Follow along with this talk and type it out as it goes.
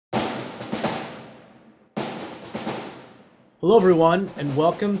Hello, everyone, and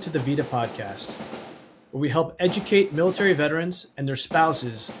welcome to the VIDA podcast, where we help educate military veterans and their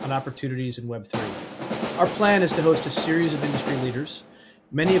spouses on opportunities in Web3. Our plan is to host a series of industry leaders,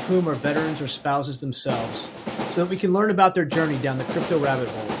 many of whom are veterans or spouses themselves, so that we can learn about their journey down the crypto rabbit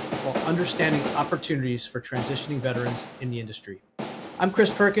hole while understanding opportunities for transitioning veterans in the industry. I'm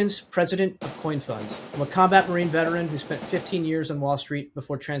Chris Perkins, president of CoinFund. I'm a combat Marine veteran who spent 15 years on Wall Street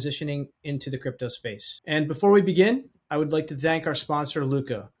before transitioning into the crypto space. And before we begin, I would like to thank our sponsor,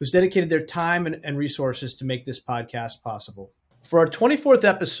 Luca, who's dedicated their time and resources to make this podcast possible. For our 24th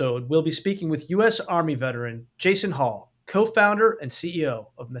episode, we'll be speaking with U.S. Army veteran Jason Hall, co-founder and CEO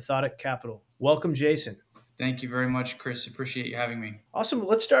of METHODIC Capital. Welcome, Jason. Thank you very much, Chris. Appreciate you having me. Awesome.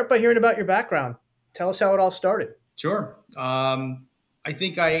 Let's start by hearing about your background. Tell us how it all started. Sure. I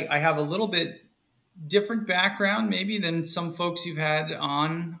think I have a little bit different background maybe than some folks you've had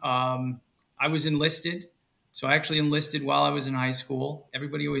on. I was enlisted. So I actually enlisted while I was in high school.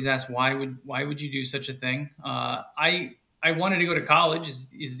 Everybody always asks, why would you do such a thing? I wanted to go to college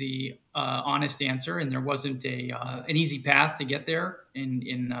is the honest answer. And there wasn't an easy path to get there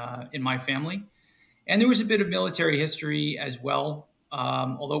in my family. And there was a bit of military history as well,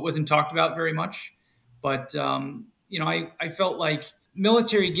 although it wasn't talked about very much. But, I felt like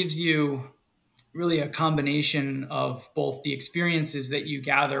military gives you really a combination of both the experiences that you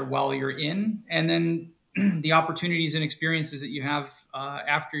gather while you're in, and then the opportunities and experiences that you have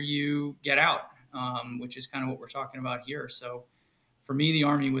after you get out, which is kind of what we're talking about here. So for me, the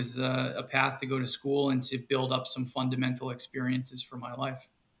Army was a path to go to school and to build up some fundamental experiences for my life.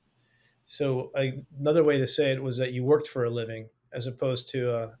 So another way to say it was that you worked for a living as opposed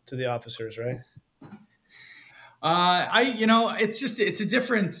to the officers, right? It's a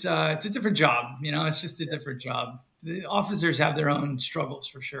different job. It's just a different job. The officers have their own struggles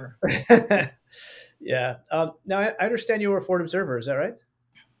for sure. Yeah. Now I understand you were a Ford observer. Is that right?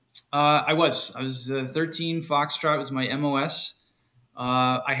 I was 13 Foxtrot was my MOS.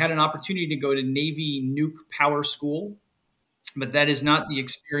 I had an opportunity to go to Navy Nuke Power School, but that is not the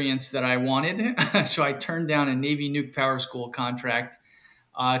experience that I wanted. So I turned down a Navy Nuke Power School contract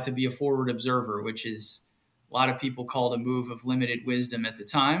to be a forward observer, which is a lot of people called a move of limited wisdom at the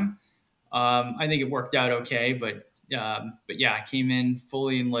time. I think it worked out okay, but yeah, I came in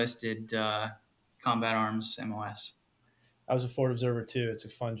fully enlisted, combat arms MOS. I was a Ford observer too. It's a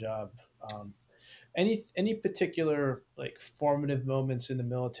fun job. Any particular like formative moments in the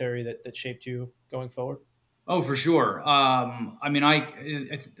military that shaped you going forward? Oh, for sure. I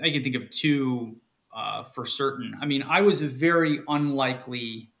can think of two for certain. I mean, I was a very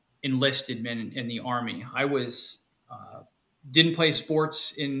unlikely enlisted man in the Army. I was didn't play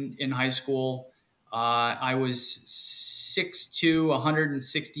sports in high school. I was 6'2",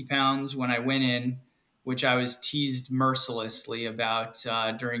 160 pounds when I went in, which I was teased mercilessly about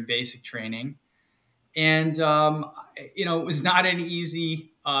during basic training. And it was not an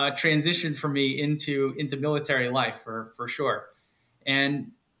easy transition for me into military life for sure.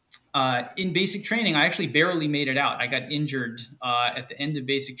 And in basic training, I actually barely made it out. I got injured at the end of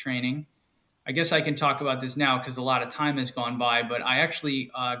basic training. I guess I can talk about this now because a lot of time has gone by, but I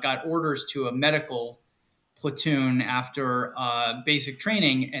actually got orders to a medical platoon after basic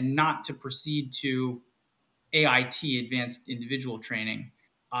training and not to proceed to AIT, Advanced Individual Training.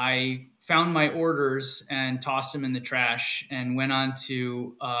 I found my orders and tossed them in the trash and went on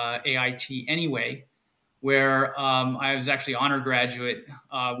to AIT anyway, where I was actually honor graduate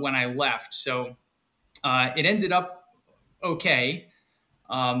when I left. So it ended up okay.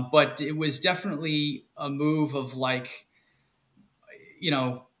 But it was definitely a move of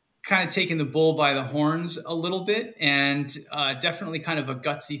kind of taking the bull by the horns a little bit, and definitely kind of a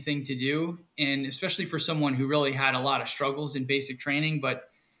gutsy thing to do. And especially for someone who really had a lot of struggles in basic training, but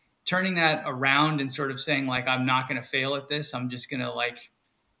turning that around and sort of saying I'm not going to fail at this. I'm just going to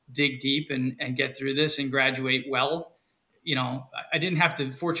dig deep and get through this and graduate well. I didn't have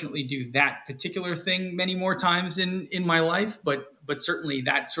to fortunately do that particular thing many more times in my life, but certainly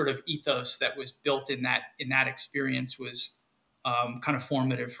that sort of ethos that was built in that experience was kind of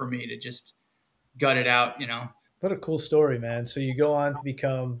formative for me to just gut it out. What a cool story, man. So you go on to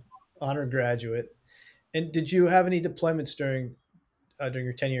become honor graduate. And did you have any deployments during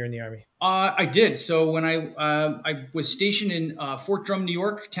your tenure in the Army? I did. So when I was stationed in Fort Drum, New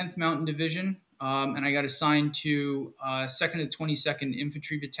York, 10th Mountain Division, and I got assigned to 2nd and 22nd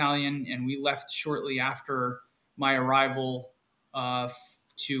Infantry Battalion, and we left shortly after my arrival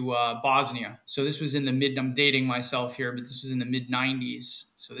to Bosnia. So this was in the I'm dating myself here, but this was in the mid 90s.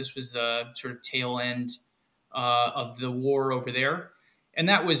 So this was the sort of tail end of the war over there. And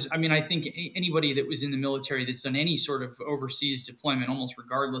that was, I mean, I think anybody that was in the military that's done any sort of overseas deployment, almost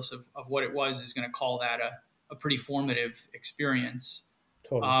regardless of what it was, is going to call that a pretty formative experience.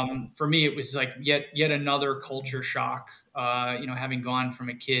 Totally. For me, it was like yet another culture shock. Having gone from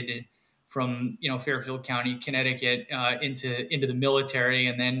a kid from Fairfield County, Connecticut, into the military,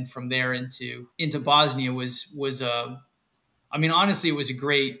 and then from there into Bosnia was a. I mean, honestly, it was a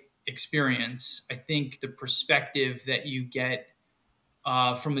great experience. I think the perspective that you get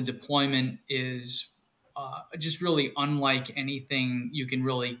from a deployment is just really unlike anything you can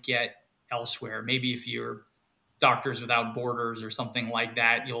really get elsewhere. Maybe if you're Doctors Without Borders or something like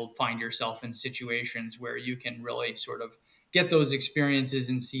that, you'll find yourself in situations where you can really sort of get those experiences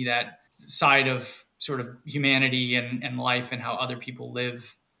and see that side of sort of humanity and life and how other people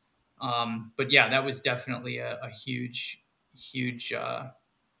live. But yeah, that was definitely a huge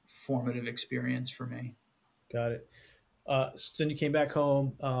formative experience for me. Got it. So then you came back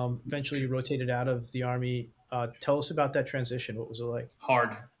home. Eventually, you rotated out of the army. Tell us about that transition. What was it like?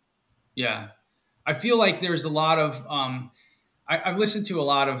 Hard. Yeah. I feel like there's a lot of I've listened to a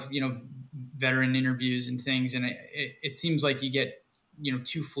lot of veteran interviews and things, and it seems like you get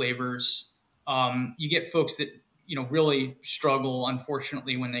two flavors. You get folks that really struggle,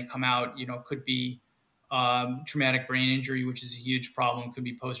 unfortunately, when they come out. Could be traumatic brain injury, which is a huge problem. Could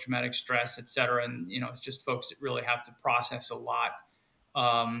be post traumatic stress, et cetera. And it's just folks that really have to process a lot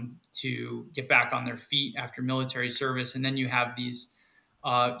to get back on their feet after military service. And then you have these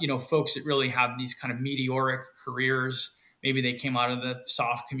folks that really have these kind of meteoric careers. Maybe they came out of the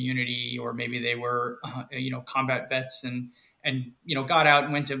soft community, or maybe they were, combat vets and got out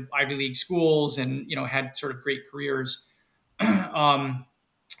and went to Ivy League schools and had sort of great careers. um,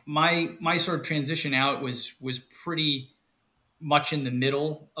 my sort of transition out was pretty much in the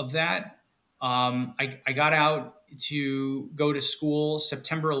middle of that. I got out to go to school.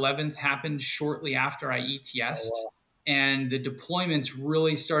 September 11th happened shortly after I Oh, ETS'd, wow. and the deployments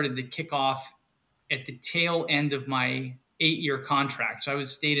really started to kick off at the tail end of my 8-year contract. So I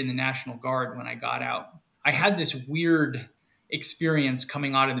was stayed in the National Guard when I got out. I had this weird experience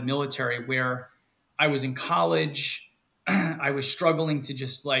coming out of the military where I was in college. I was struggling to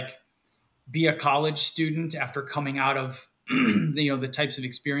just like be a college student after coming out of the types of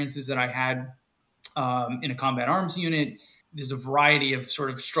experiences that I had in a combat arms unit. There's a variety of sort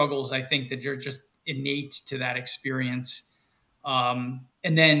of struggles I think that are just innate to that experience. And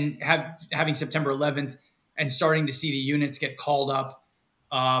then having September 11th and starting to see the units get called up,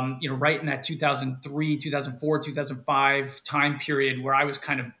 right in that 2003, 2004, 2005 time period where I was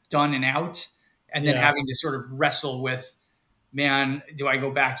kind of done and out, and then Yeah. having to sort of wrestle with, man, do I go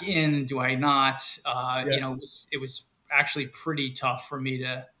back in? Do I not? Yeah. It was actually pretty tough for me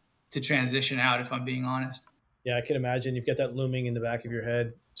to transition out, if I'm being honest. Yeah, I can imagine you've got that looming in the back of your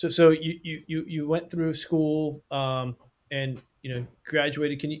head. So you went through school, and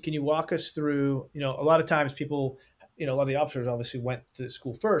graduated. Can you walk us through? A lot of times people, a lot of the officers obviously went to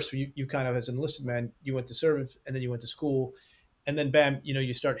school first. You kind of, as an enlisted man, you went to service and then you went to school, and then bam,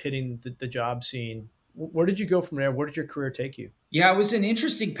 you start hitting the job scene. Where did you go from there? Where did your career take you? Yeah, it was an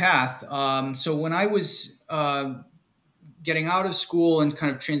interesting path. So when I was getting out of school and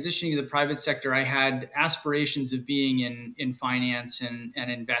kind of transitioning to the private sector, I had aspirations of being in finance and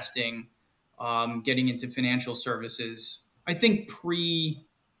investing, getting into financial services. I think pre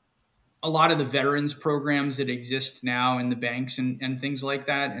a lot of the veterans programs that exist now in the banks and things like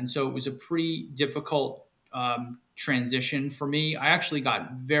that. And so it was a pretty difficult transition for me. I actually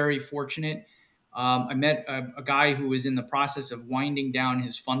got very fortunate. I met a guy who was in the process of winding down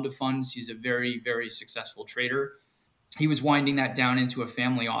his fund of funds. He's a very, very successful trader. He was winding that down into a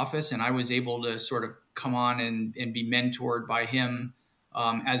family office, and I was able to sort of come on and be mentored by him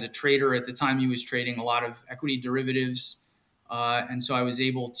as a trader. At the time, he was trading a lot of equity derivatives. And so I was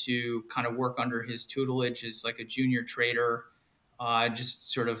able to kind of work under his tutelage as like a junior trader,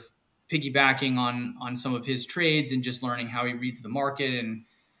 just sort of piggybacking on some of his trades and just learning how he reads the market.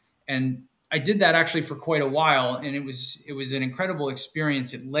 And I did that actually for quite a while, and it was an incredible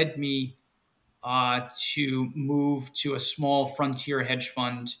experience. It led me to move to a small frontier hedge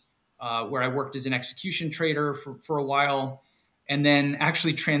fund where I worked as an execution trader for a while, and then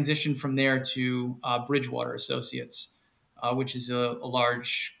actually transitioned from there to Bridgewater Associates, which is a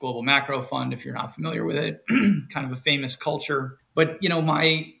large global macro fund. If you're not familiar with it, kind of a famous culture. But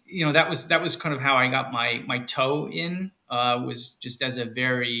that was kind of how I got my toe in, was just as a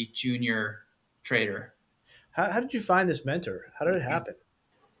very junior trader. How did you find this mentor? How did it happen?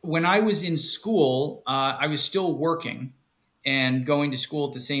 When I was in school, I was still working and going to school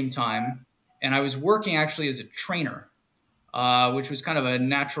at the same time. And I was working actually as a trainer. which was kind of a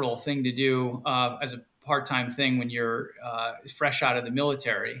natural thing to do as a part-time thing when you're fresh out of the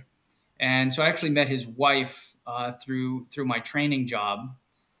military. And so I actually met his wife through my training job,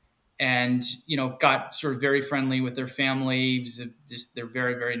 and got sort of very friendly with their family. They're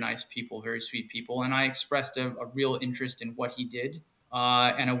very, very nice people, very sweet people, and I expressed a real interest in what he did,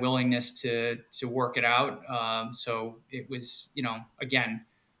 and a willingness to work it out. So it was, again,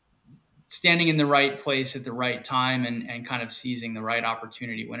 standing in the right place at the right time, and kind of seizing the right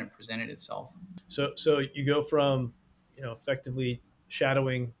opportunity when it presented itself. So you go from, effectively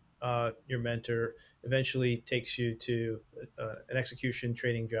shadowing your mentor, eventually takes you to an execution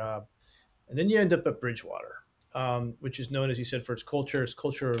training job, and then you end up at Bridgewater, which is known, as you said, for its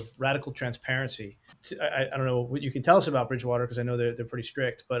culture of radical transparency. I don't know what you can tell us about Bridgewater, because I know they're pretty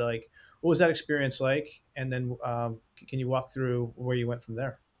strict, but like, what was that experience like? And then can you walk through where you went from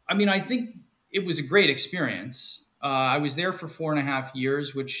there? I mean, I think it was a great experience. I was there for 4.5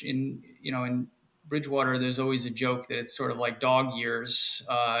 years, which in Bridgewater, there's always a joke that it's sort of like dog years.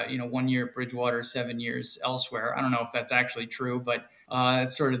 1 year at Bridgewater, 7 years elsewhere. I don't know if that's actually true, but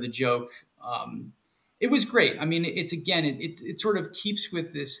that's sort of the joke. It was great. I mean, it's again, it sort of keeps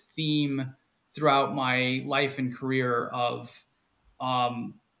with this theme throughout my life and career of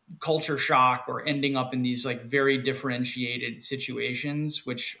um, culture shock, or ending up in these like very differentiated situations,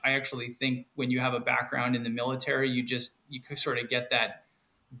 which I actually think when you have a background in the military, you can sort of get that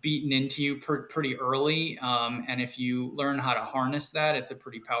beaten into you pretty early. And if you learn how to harness that, it's a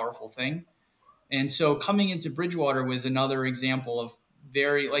pretty powerful thing. And so coming into Bridgewater was another example of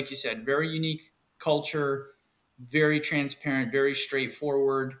very, like you said, very unique culture, very transparent, very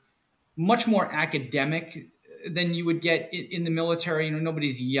straightforward, much more academic than you would get in the military.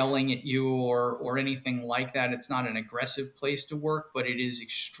 Nobody's yelling at you or anything like that. It's not an aggressive place to work, but it is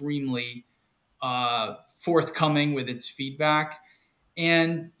extremely forthcoming with its feedback.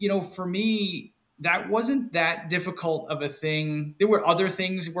 And for me, that wasn't that difficult of a thing. There were other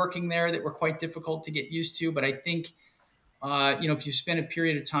things working there that were quite difficult to get used to, but I think if you spend a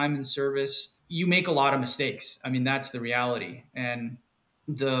period of time in service, you make a lot of mistakes. I mean, that's the reality. And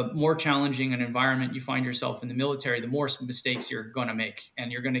the more challenging an environment you find yourself in the military, the more mistakes you're going to make,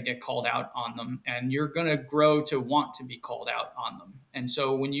 and you're going to get called out on them, and you're going to grow to want to be called out on them. And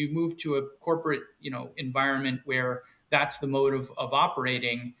so when you move to a corporate, environment where that's the mode of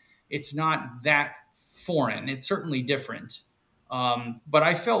operating, it's not that foreign. It's certainly different. But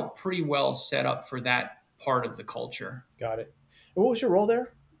I felt pretty well set up for that part of the culture. Got it. And what was your role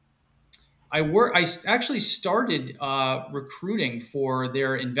there? Actually started recruiting for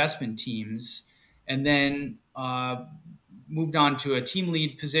their investment teams, and then moved on to a team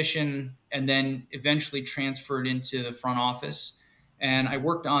lead position, and then eventually transferred into the front office. And I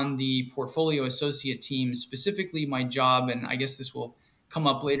worked on the portfolio associate team. Specifically, my job, and I guess this will come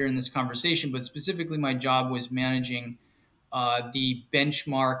up later in this conversation, but specifically, my job was managing the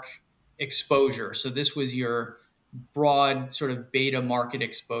benchmark exposure. So this was your broad sort of beta market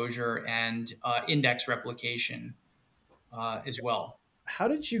exposure and index replication as well. How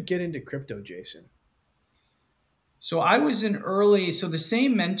did you get into crypto, Jason? So I was an early. So the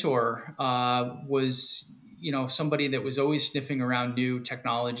same mentor was, somebody that was always sniffing around new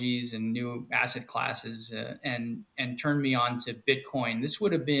technologies and new asset classes, and turned me on to Bitcoin. This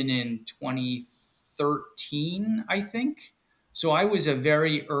would have been in 2013, I think. So I was a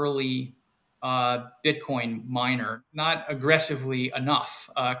very early Bitcoin miner, not aggressively enough,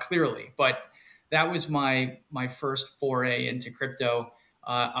 clearly, but that was my first foray into crypto.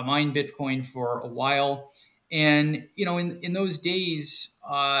 I mined Bitcoin for a while, and in those days,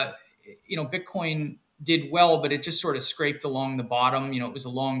 Bitcoin did well, but it just sort of scraped along the bottom. It was a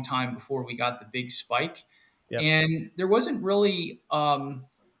long time before we got the big spike, Yep. and there wasn't really a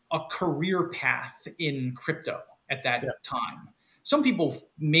career path in crypto at Yep. that time. Some people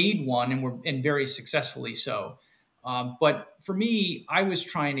made one and very successfully so, but for me, I was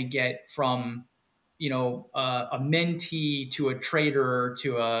trying to get from a mentee to a trader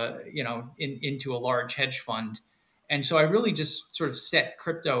to into a large hedge fund. And so I really just sort of set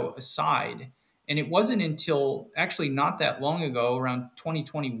crypto aside. And it wasn't until actually not that long ago, around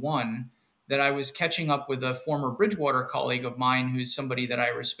 2021, that I was catching up with a former Bridgewater colleague of mine, who's somebody that I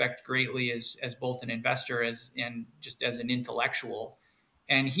respect greatly as both an investor and just as an intellectual.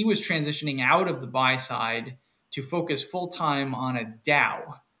 And he was transitioning out of the buy side to focus full time on a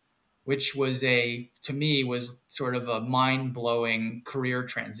DAO, which was to me was sort of a mind-blowing career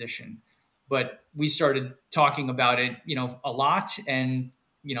transition. But we started talking about it, a lot, and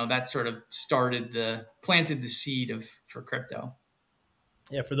that sort of planted the seed for crypto.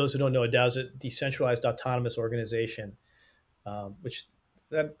 Yeah, for those who don't know, a DAO is a decentralized autonomous organization. which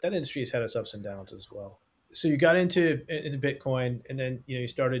that industry has had its ups and downs as well. So you got into Bitcoin, and then you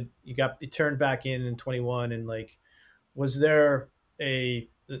turned back in 21, and like, was there a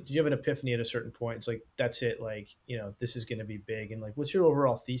did you have an epiphany at a certain point? It's like that's it, like this is going to be big, and like, what's your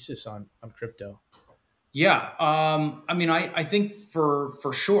overall thesis on crypto? Yeah, I mean, I think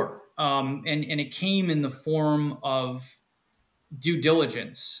for sure, and it came in the form of due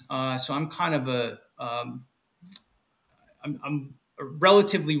diligence. So I'm kind of I'm a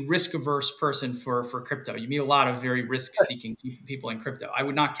relatively risk averse person for crypto. You meet a lot of very risk seeking people in crypto. I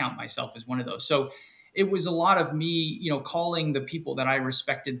would not count myself as one of those. So it was a lot of me, calling the people that I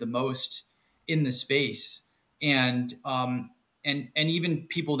respected the most in the space, and and even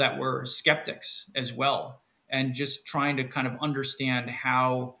people that were skeptics as well, and just trying to kind of understand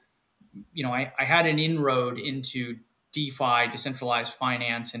how, I had an inroad into DeFi, decentralized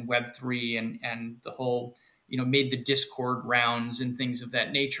finance, and Web3, and the whole, made the Discord rounds and things of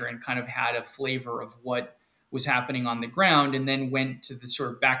that nature, and kind of had a flavor of what was happening on the ground, and then went to the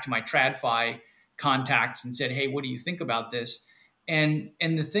sort of back to my TradFi contacts and said, "Hey, what do you think about this?" And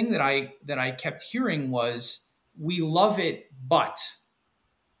the thing that I kept hearing was, "We love it, but,"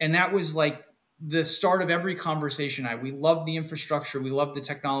 and that was like the start of every conversation. We love the infrastructure, we love the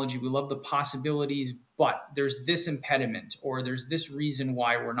technology, we love the possibilities, but there's this impediment, or there's this reason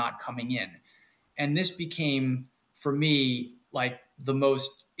why we're not coming in. And this became, for me, like the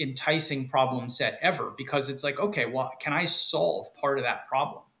most enticing problem set ever, because it's like, okay, well, can I solve part of that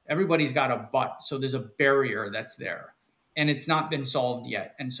problem? Everybody's got a but, so there's a barrier that's there, and it's not been solved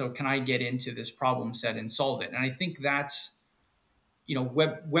yet. And so can I get into this problem set and solve it? And I think that's,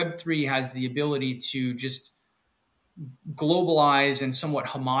 Web3 has the ability to just globalize and somewhat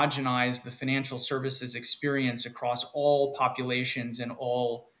homogenize the financial services experience across all populations and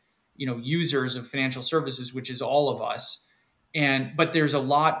all, users of financial services, which is all of us. And but there's a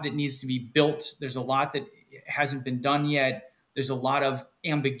lot that needs to be built. There's a lot that hasn't been done yet. There's a lot of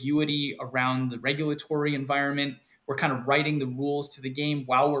ambiguity around the regulatory environment. We're kind of writing the rules to the game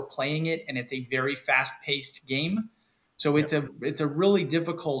while we're playing it, and it's a very fast-paced game. So Yep. it's a really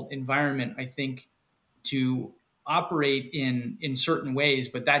difficult environment, I think, to operate in certain ways.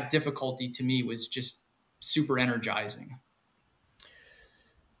 But that difficulty to me was just super energizing.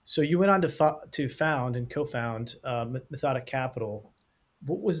 So you went on to found and co-found Methodic Capital.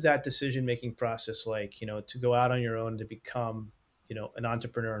 What was that decision making process like? To go out on your own to become an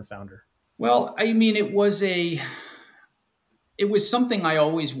entrepreneur and founder. Well, I mean, it was something I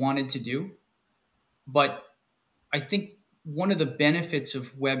always wanted to do, but I think one of the benefits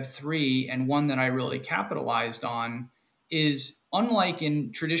of Web3, and one that I really capitalized on, is unlike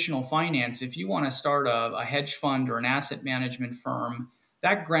in traditional finance, if you want to start a hedge fund or an asset management firm,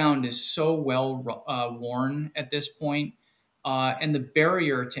 that ground is so well worn at this point, and the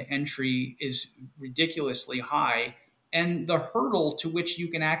barrier to entry is ridiculously high. And the hurdle to which you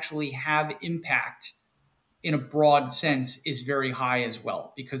can actually have impact in a broad sense is very high as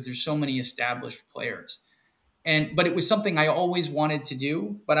well, because there's so many established players. But it was something I always wanted to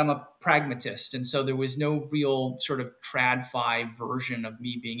do, but I'm a pragmatist, and so there was no real sort of tradfi version of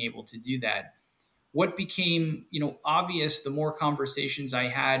me being able to do that. What became, obvious, the more conversations I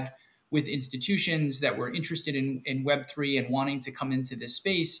had with institutions that were interested in Web3 and wanting to come into this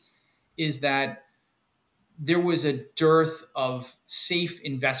space, is that there was a dearth of safe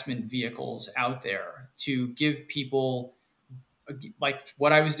investment vehicles out there to give people, like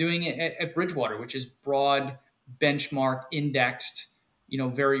what I was doing at Bridgewater, which is broad, benchmark, indexed,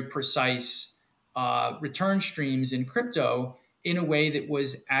 very precise return streams in crypto, in a way that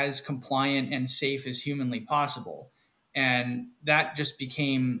was as compliant and safe as humanly possible. And that just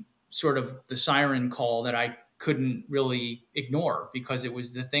became sort of the siren call that I couldn't really ignore, because it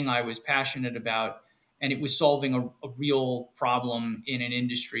was the thing I was passionate about, and it was solving a real problem in an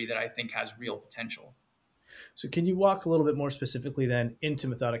industry that I think has real potential. So can you walk a little bit more specifically then into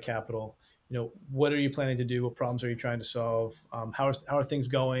Methodic Capital? What are you planning to do? What problems are you trying to solve? How are things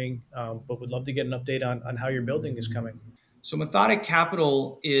going? But would love to get an update on how your building is coming. So methodic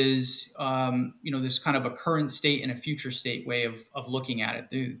capital is, this kind of a current state and a future state way of looking at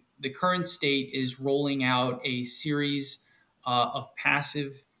it. The current state is rolling out a series of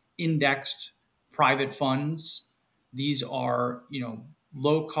passive indexed private funds. These are,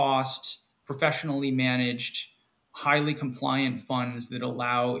 low cost, professionally managed, highly compliant funds that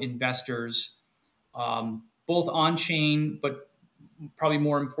allow investors, both on chain, but probably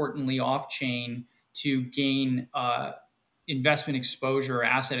more importantly off chain, to gain investment exposure,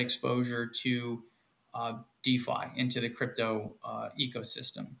 asset exposure to DeFi, into the crypto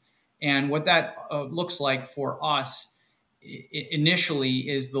ecosystem. And what that looks like for us initially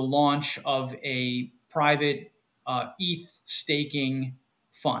is the launch of a private ETH staking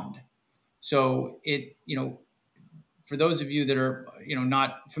fund. So for those of you that are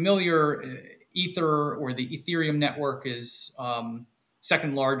not familiar, Ether or the Ethereum network is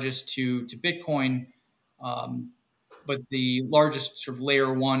second largest to Bitcoin, um, but the largest sort of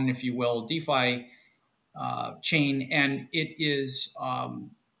layer one, if you will, DeFi chain, and it is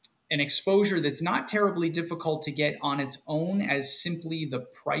an exposure that's not terribly difficult to get on its own as simply the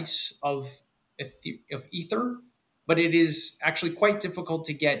price of Ether, but it is actually quite difficult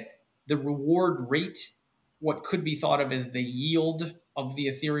to get the reward rate, what could be thought of as the yield of the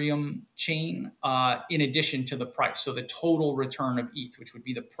Ethereum chain, in addition to the price. So the total return of ETH, which would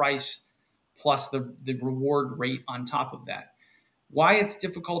be the price plus the reward rate on top of that. Why it's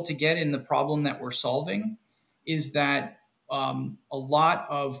difficult to get in the problem that we're solving is that a lot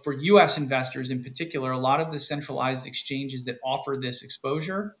of, for US investors in particular, a lot of the centralized exchanges that offer this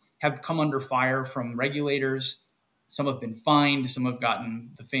exposure have come under fire from regulators. Some have been fined, some have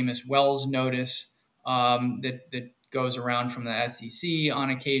gotten the famous Wells notice that goes around from the SEC on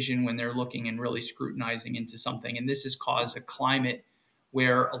occasion when they're looking and really scrutinizing into something. And this has caused a climate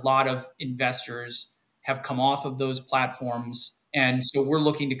where a lot of investors have come off of those platforms. And so we're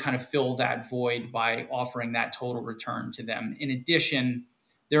looking to kind of fill that void by offering that total return to them. In addition,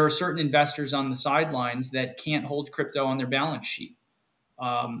 there are certain investors on the sidelines that can't hold crypto on their balance sheet,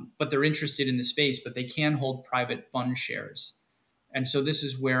 but they're interested in the space, but they can hold private fund shares. And so this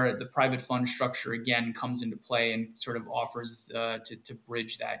is where the private fund structure again comes into play and sort of offers to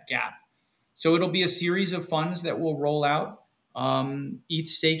bridge that gap. So it'll be a series of funds that will roll out. ETH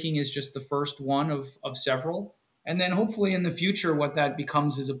staking is just the first one of several. And then hopefully in the future, what that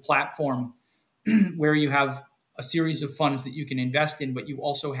becomes is a platform where you have a series of funds that you can invest in, but you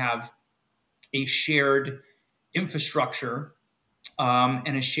also have a shared infrastructure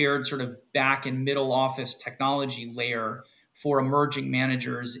and a shared sort of back and middle office technology layer for emerging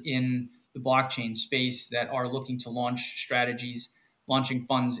managers in the blockchain space that are looking to launch strategies. Launching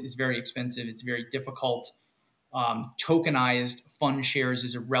funds is very expensive. It's very difficult. Tokenized fund shares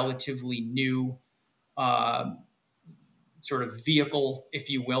is a relatively new uh, sort of vehicle, if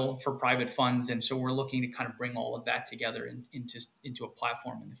you will, for private funds. And so we're looking to kind of bring all of that together into a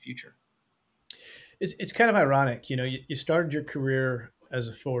platform in the future. It's kind of ironic, you started your career as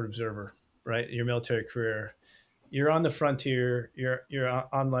a forward observer, right? Your military career. You're on the frontier. You're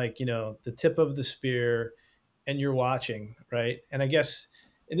on like the tip of the spear, and you're watching, right? And I guess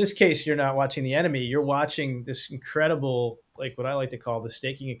in this case, you're not watching the enemy. You're watching this incredible, like what I like to call the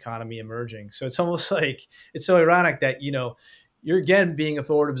staking economy emerging. So it's almost like it's so ironic that you're again being a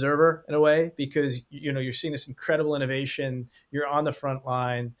forward observer in a way because you're seeing this incredible innovation. You're on the front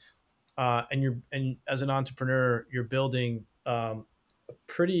line, and as an entrepreneur, you're building a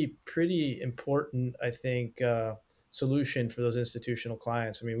pretty important, I think, solution for those institutional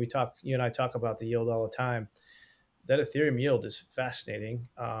clients. I mean, you and I talk about the yield all the time. That Ethereum yield is fascinating.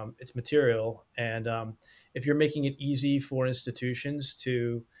 It's material, and if you're making it easy for institutions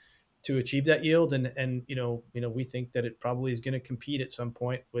to achieve that yield, and we think that it probably is going to compete at some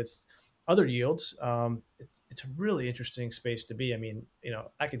point with other yields. It's a really interesting space to be. I mean,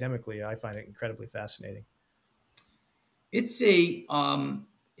 academically, I find it incredibly fascinating. It's it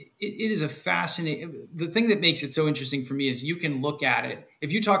is a fascinating. The thing that makes it so interesting for me is you can look at it.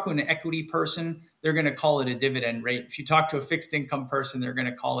 If you talk to an equity person, they're going to call it a dividend rate. If you talk to a fixed income person, they're going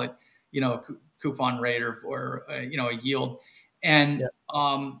to call it, coupon rate or a yield. Yeah,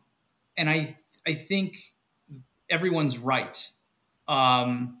 And I think everyone's right.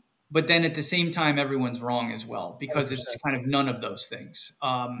 But then at the same time, everyone's wrong as well because it's 100%. kind of none of those things.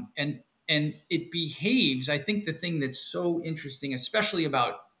 And it behaves. I think the thing that's so interesting, especially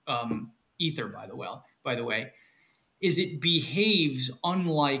about Ether, by the way, is it behaves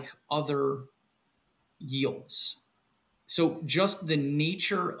unlike other yields. So just the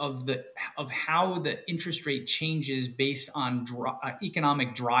nature of how the interest rate changes based on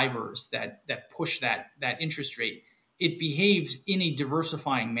economic drivers that push that interest rate, it behaves in a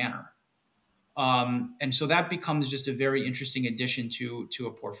diversifying manner. And so that becomes just a very interesting addition to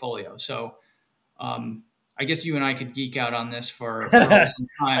a portfolio. So I guess you and I could geek out on this for a long I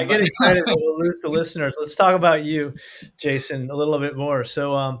time, get but excited, but we'll lose the listeners. Let's talk about you, Jason, a little bit more.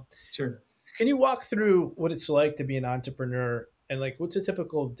 So, sure. can you walk through what it's like to be an entrepreneur and like what's a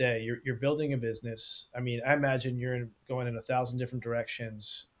typical day? You're building a business. I mean, I imagine going in 1,000 different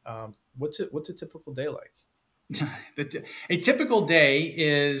directions. What's a typical day like? A typical day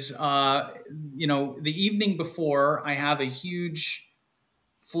is, the evening before, I have a huge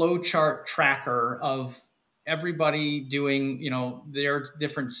flowchart tracker of everybody doing, their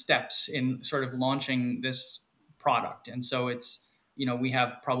different steps in sort of launching this product. And so it's, we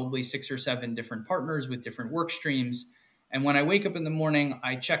have probably 6 or 7 different partners with different work streams. And when I wake up in the morning,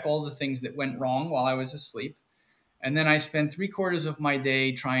 I check all the things that went wrong while I was asleep. And then I spend 3/4 of my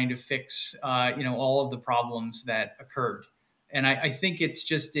day trying to fix, all of the problems that occurred. And I think it's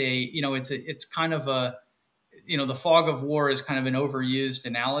just it's kind of the fog of war is kind of an overused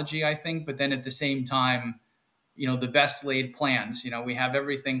analogy, I think. But then at the same time, the best laid plans, we have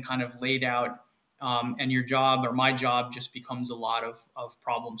everything kind of laid out, and your job or my job just becomes a lot of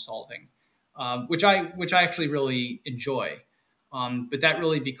problem solving, which I actually really enjoy. But that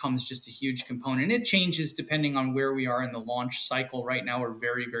really becomes just a huge component. It changes depending on where we are in the launch cycle. Right now, we're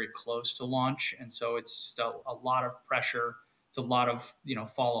very, very close to launch. And so it's just a lot of pressure. It's a lot of,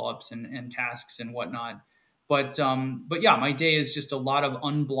 follow-ups and tasks and whatnot. But yeah, my day is just a lot of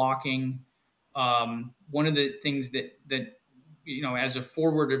unblocking. One of the things that as a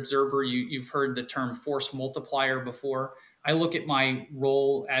forward observer, you've heard the term force multiplier before. I look at my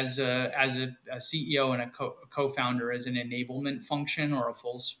role as a CEO and a co-founder as an enablement function or a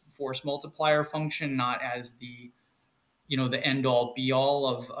full force multiplier function, not as the end all be all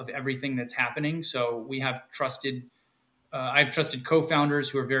of everything that's happening. So we have trusted. I've trusted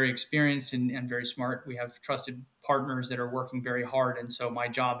co-founders who are very experienced and very smart. We have trusted partners that are working very hard, and so my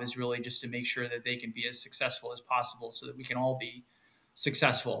job is really just to make sure that they can be as successful as possible, so that we can all be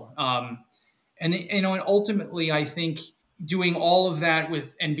successful. And ultimately, I think doing all of that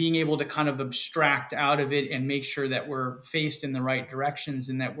with and being able to kind of abstract out of it and make sure that we're faced in the right directions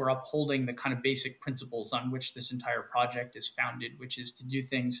and that we're upholding the kind of basic principles on which this entire project is founded, which is to do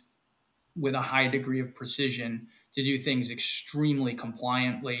things with a high degree of precision, to do things extremely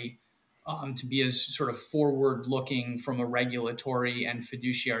compliantly, to be as sort of forward looking from a regulatory and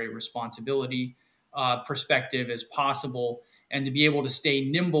fiduciary responsibility perspective as possible, and to be able to stay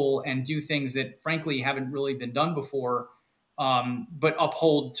nimble and do things that frankly haven't really been done before, but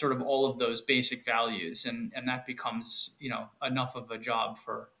uphold sort of all of those basic values. And that becomes, enough of a job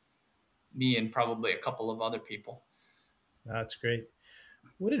for me and probably a couple of other people. That's great.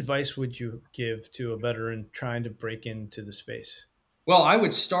 What advice would you give to a veteran trying to break into the space? Well, I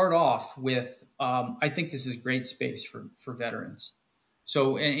would start off with I think this is great space for veterans.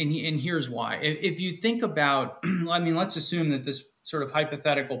 So, and here's why. If you think about, I mean, let's assume that this sort of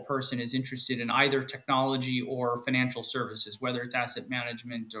hypothetical person is interested in either technology or financial services, whether it's asset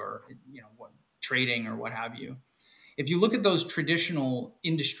management or trading or what have you. If you look at those traditional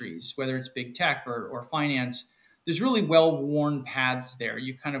industries, whether it's big tech or finance, there's really well-worn paths there.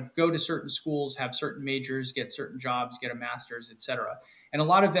 You kind of go to certain schools, have certain majors, get certain jobs, get a master's, et cetera. And a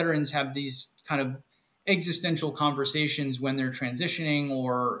lot of veterans have these kind of existential conversations when they're transitioning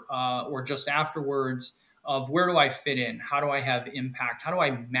or just afterwards of where do I fit in? How do I have impact? How do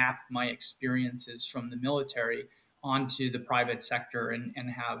I map my experiences from the military onto the private sector and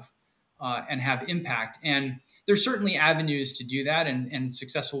have impact? And there's certainly avenues to do that and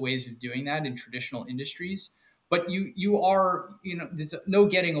successful ways of doing that in traditional industries. But you are, there's no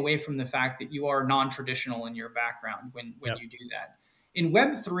getting away from the fact that you are non-traditional in your background when Yep. you do that. In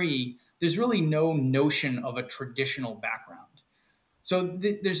Web3, there's really no notion of a traditional background. So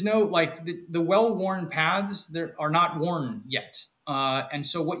there's no like the well-worn paths there are not worn yet. And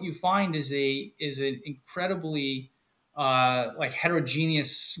so what you find is an incredibly like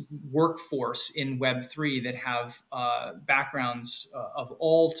heterogeneous workforce in Web3 that have backgrounds of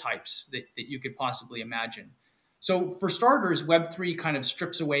all types that you could possibly imagine. So for starters, Web3 kind of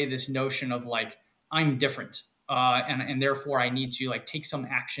strips away this notion of like I'm different, and therefore I need to like take some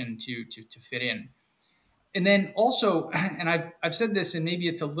action to fit in. And then also, and I've said this, and maybe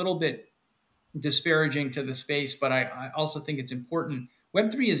it's a little bit disparaging to the space, but I also think it's important.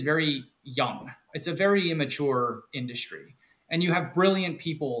 Web3 is very young. It's a very immature industry. And you have brilliant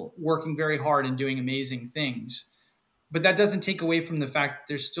people working very hard and doing amazing things. But that doesn't take away from the fact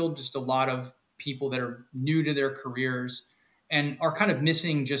that there's still just a lot of people that are new to their careers and are kind of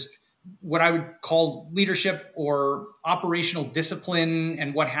missing just what I would call leadership or operational discipline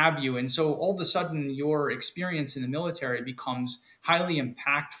and what have you. And so all of a sudden, your experience in the military becomes highly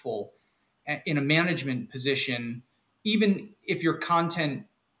impactful in a management position, even if you're content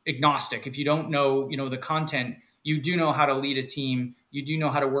agnostic. If you don't know, the content, you do know how to lead a team. You do know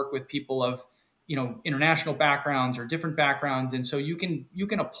how to work with people of, international backgrounds or different backgrounds, and so you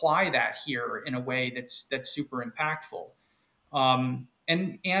can apply that here in a way that's super impactful.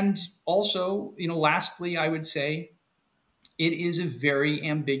 And also, lastly, I would say it is a very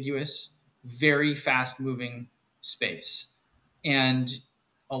ambiguous, very fast moving space. And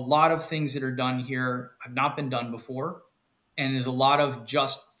a lot of things that are done here have not been done before, and there's a lot of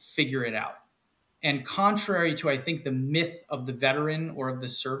just figure it out. And contrary to, I think, the myth of the veteran or of the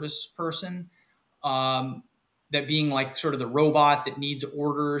service person, um, that being like sort of the robot that needs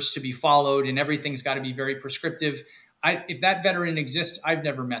orders to be followed and everything's got to be very prescriptive. If that veteran exists, I've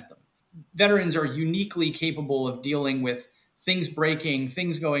never met them. Veterans are uniquely capable of dealing with things breaking,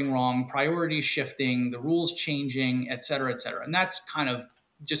 things going wrong, priorities shifting, the rules changing, et cetera, et cetera. And that's kind of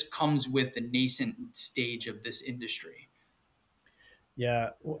just comes with the nascent stage of this industry.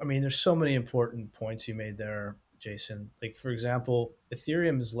 Yeah, I mean, there's so many important points you made there, Jason. Like, for example,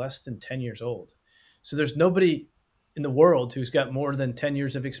 Ethereum is less than 10 years old. So there's nobody in the world who's got more than 10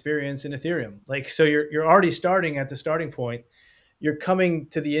 years of experience in Ethereum. Like, so you're already starting at the starting point. You're coming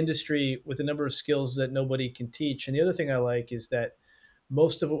to the industry with a number of skills that nobody can teach. And the other thing I like is that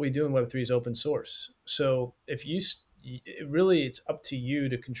most of what we do in Web3 is open source. So if you, it's up to you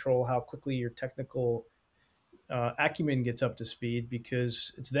to control how quickly your technical acumen gets up to speed,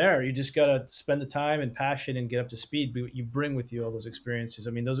 because it's there. You just got to spend the time and passion and get up to speed. But you bring with you all those experiences.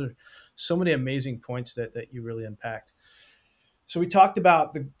 I mean, those are so many amazing points that you really unpacked. So we talked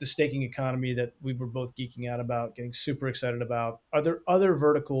about the staking economy that we were both geeking out about, getting super excited about. Are there other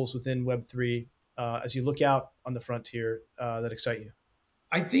verticals within Web3 as you look out on the frontier that excite you?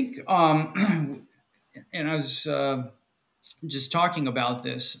 I think, and I was just talking about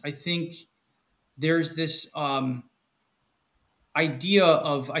this, I think there's this idea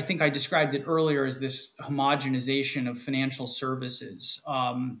of, I think I described it earlier as this homogenization of financial services.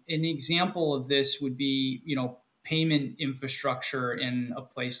 An example of this would be, payment infrastructure in a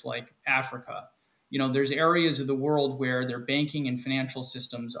place like Africa. There's areas of the world where their banking and financial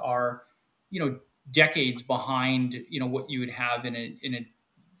systems are, decades behind, what you would have in a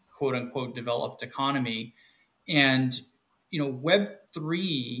quote unquote developed economy. And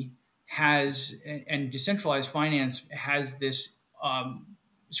Web3 has, and decentralized finance has this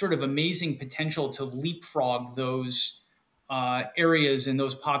sort of amazing potential to leapfrog those areas and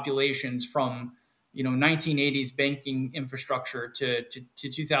those populations from 1980s banking infrastructure to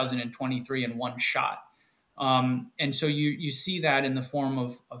 2023 in one shot. And so you see that in the form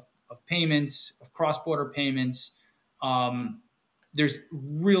of payments, of cross-border payments. There's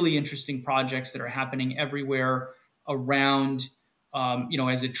really interesting projects that are happening everywhere around,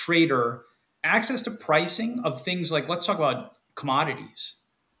 as a trader, access to pricing of things like, let's talk about commodities.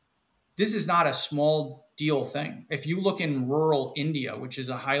 This is not a small deal thing. If you look in rural India, which is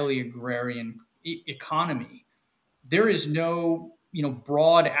a highly agrarian economy, there is no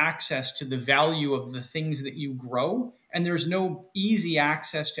broad access to the value of the things that you grow, and there's no easy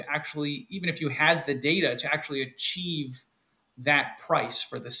access to actually, even if you had the data, to actually achieve that price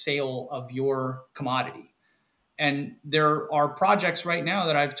for the sale of your commodity. And there are projects right now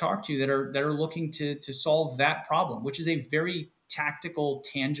that I've talked to that are looking to solve that problem, which is a very tactical,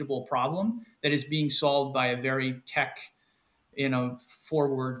 tangible problem that is being solved by a very tech,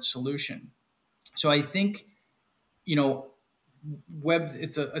 forward solution. So I think, you know,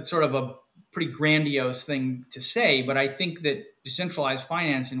 it's sort of a pretty grandiose thing to say, but I think that decentralized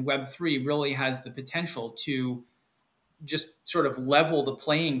finance in Web3 really has the potential to just sort of level the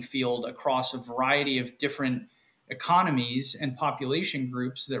playing field across a variety of different economies and population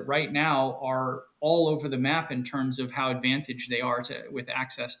groups that right now are all over the map in terms of how advantaged they are with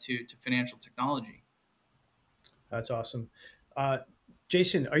access to financial technology. That's awesome. Uh,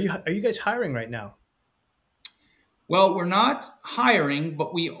 Jason, are you guys hiring right now? Well, we're not hiring,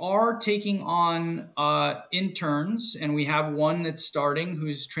 but we are taking on interns, and we have one that's starting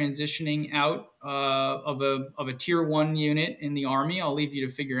who's transitioning out of a tier one unit in the Army. I'll leave you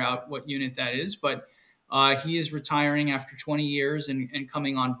to figure out what unit that is, but he is retiring after 20 years and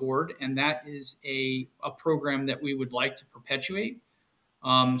coming on board, and that is a program that we would like to perpetuate.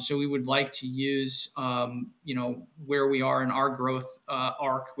 So we would like to use, where we are in our growth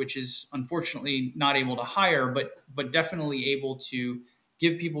arc, which is unfortunately not able to hire, but definitely able to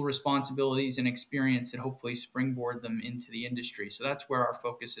give people responsibilities and experience that hopefully springboard them into the industry. So that's where our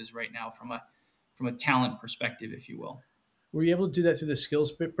focus is right now, from a talent perspective, if you will. Were you able to do that through the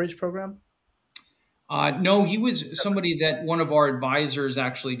Skills Bridge program? No, he was somebody that one of our advisors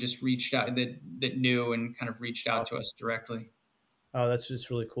actually just reached out, that knew and kind of reached out to Awesome. us directly. Oh, that's just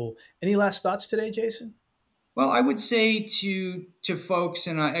really cool. Any last thoughts today, Jason? Well, I would say to folks,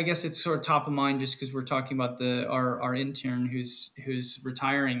 and I guess it's sort of top of mind just because we're talking about our intern who's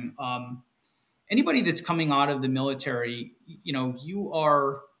retiring. Anybody that's coming out of the military, you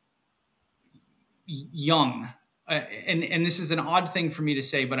are young. and this is an odd thing for me to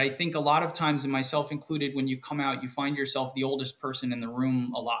say, but I think a lot of times, and myself included, when you come out, you find yourself the oldest person in the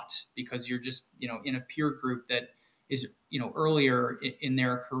room a lot because you're just in a peer group that is earlier in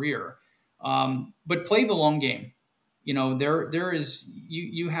their career. But play the long game. There is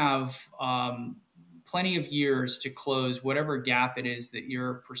you have plenty of years to close whatever gap it is that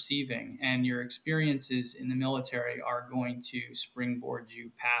you're perceiving, and your experiences in the military are going to springboard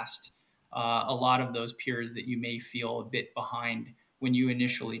you past a lot of those peers that you may feel a bit behind when you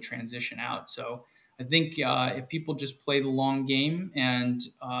initially transition out. So I think if people just play the long game and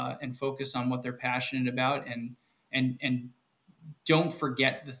focus on what they're passionate about, and don't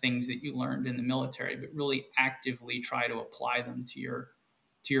forget the things that you learned in the military, but really actively try to apply them to your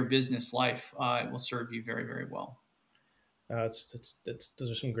business life, it will serve you very, very well. Those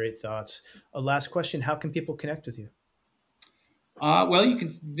are some great thoughts. Last question: how can people connect with you? Well, you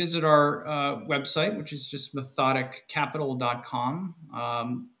can visit our website, which is just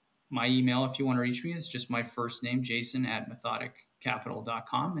methodiccapital.com. My email, if you want to reach me, is just my first name, Jason, at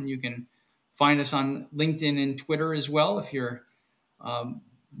methodiccapital.com. And you can find us on LinkedIn and Twitter as well if you're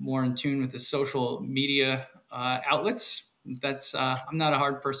more in tune with the social media outlets. I'm not a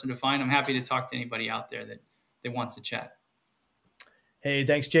hard person to find. I'm happy to talk to anybody out there that wants to chat. Hey,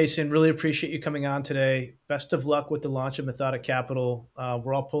 thanks, Jason. Really appreciate you coming on today. Best of luck with the launch of Methodic Capital.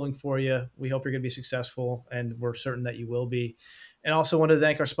 We're all pulling for you. We hope you're going to be successful, and we're certain that you will be. And also want to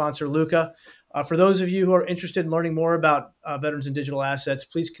thank our sponsor, Luca. For those of you who are interested in learning more about veterans and digital assets,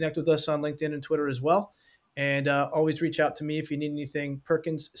 please connect with us on LinkedIn and Twitter as well. And always reach out to me if you need anything.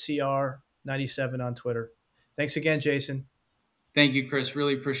 Perkins CR 97 on Twitter. Thanks again, Jason. Thank you, Chris.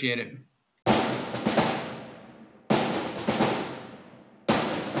 Really appreciate it.